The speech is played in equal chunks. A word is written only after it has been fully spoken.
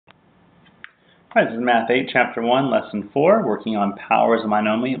Hi, this is Math 8, Chapter 1, Lesson 4, working on powers of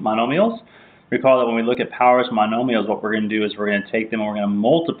monomials. Recall that when we look at powers of monomials, what we're going to do is we're going to take them and we're going to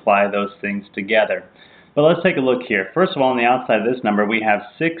multiply those things together. But let's take a look here. First of all, on the outside of this number, we have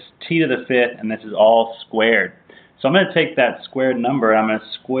 6t to the 5th, and this is all squared. So I'm going to take that squared number, I'm going to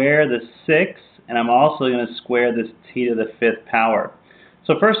square the 6, and I'm also going to square this t to the 5th power.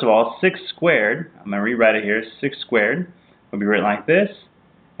 So first of all, 6 squared, I'm going to rewrite it here, 6 squared will be written like this.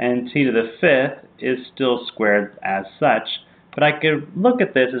 And t to the 5th is still squared as such, but I could look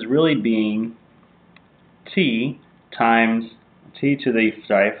at this as really being t times t to the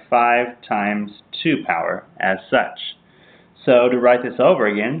 5 times 2 power as such. So to write this over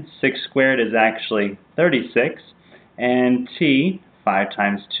again, 6 squared is actually 36, and t 5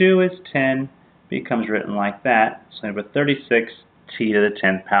 times 2 is 10, becomes written like that. So I have 36 t to the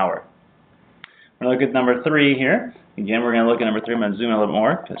 10th power. We're going to look at number 3 here. Again, we're going to look at number 3. I'm going to zoom in a little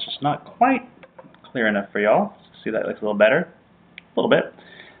more because it's just not quite clear enough for y'all. See, that looks a little better. A little bit.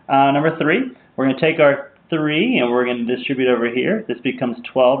 Number 3, we're going to take our 3 and we're going to distribute over here. This becomes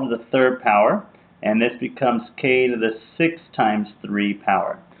 12 to the 3rd power, and this becomes k to the 6 times 3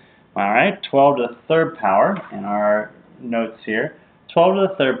 power. Alright, 12 to the 3rd power in our notes here. 12 to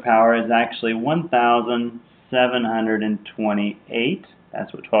the 3rd power is actually 1,728.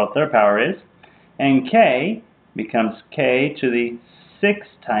 That's what 12 to the 3rd power is. And k becomes k to the 6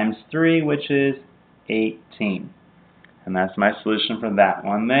 times 3, which is 18. And that's my solution for that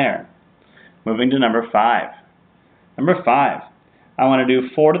one there. Moving to number 5. Number 5, I want to do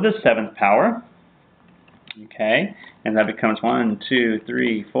 4 to the 7th power. Okay, and that becomes 1, 2,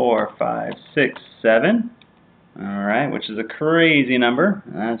 3, 4, 5, 6, 7. Alright, which is a crazy number,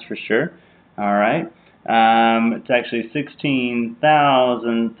 that's for sure. Alright, it's actually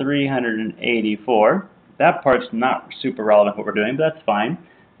 16,384. That part's not super relevant what we're doing, but that's fine.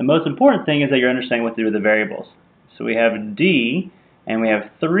 The most important thing is that you're understanding what to do with the variables. So we have D, and we have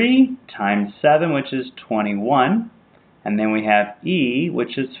 3 times 7, which is 21. And then we have E,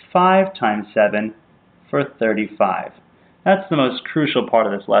 which is 5 times 7 for 35. That's the most crucial part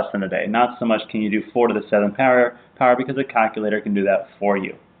of this lesson today. Not so much can you do 4 to the 7th power because a calculator can do that for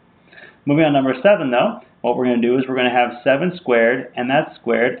you. Moving on to number 7, though, what we're going to do is we're going to have 7 squared, and that's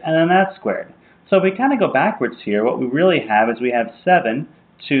squared, and then that's squared. So if we kind of go backwards here, what we really have is we have 7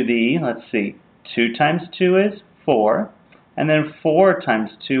 to the, let's see, 2 times 2 is 4, and then 4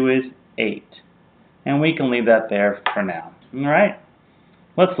 times 2 is 8. And we can leave that there for now. All right?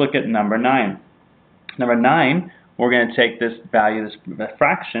 Let's look at number 9. Number 9, we're going to take this value, this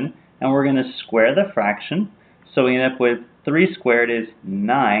fraction, and we're going to square the fraction. So we end up with 3 squared is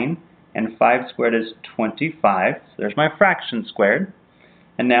 9, and 5 squared is 25. So there's my fraction squared.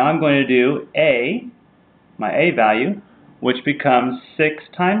 And now I'm going to do a, my a value, which becomes 6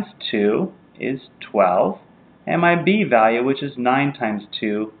 times 2 is 12, and my b value, which is 9 times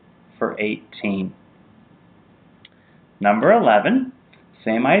 2 for 18. Number 11,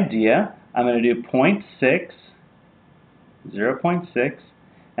 same idea. I'm going to do 0.6, 0.6,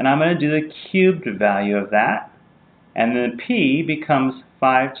 and I'm going to do the cubed value of that. And then p becomes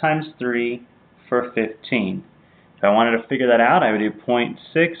 5 times 3 for 15. If I wanted to figure that out, I would do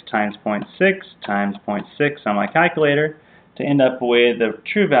 0.6 times 0.6 times 0.6 on my calculator to end up with the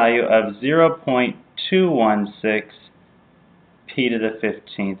true value of 0.216 p to the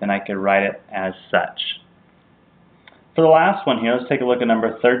 15th, and I could write it as such. For the last one here, let's take a look at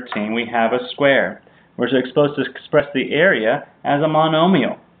number 13. We have a square. We're supposed to express the area as a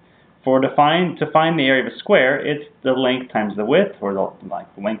monomial. To find the area of a square, it's the length times the width, or the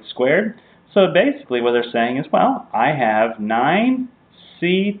length squared. So basically what they're saying is, well, I have 9c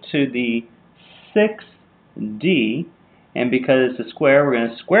to the 6d, and because it's a square, we're going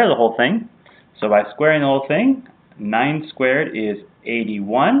to square the whole thing. So by squaring the whole thing, 9 squared is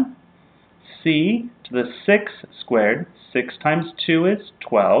 81. c to the 6 squared, 6 times 2 is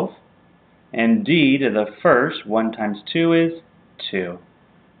 12. And d to the first, 1 times 2 is 2.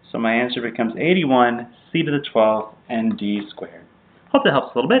 So my answer becomes 81, c to the 12th, and d squared. Hope that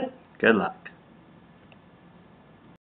helps a little bit. Good luck.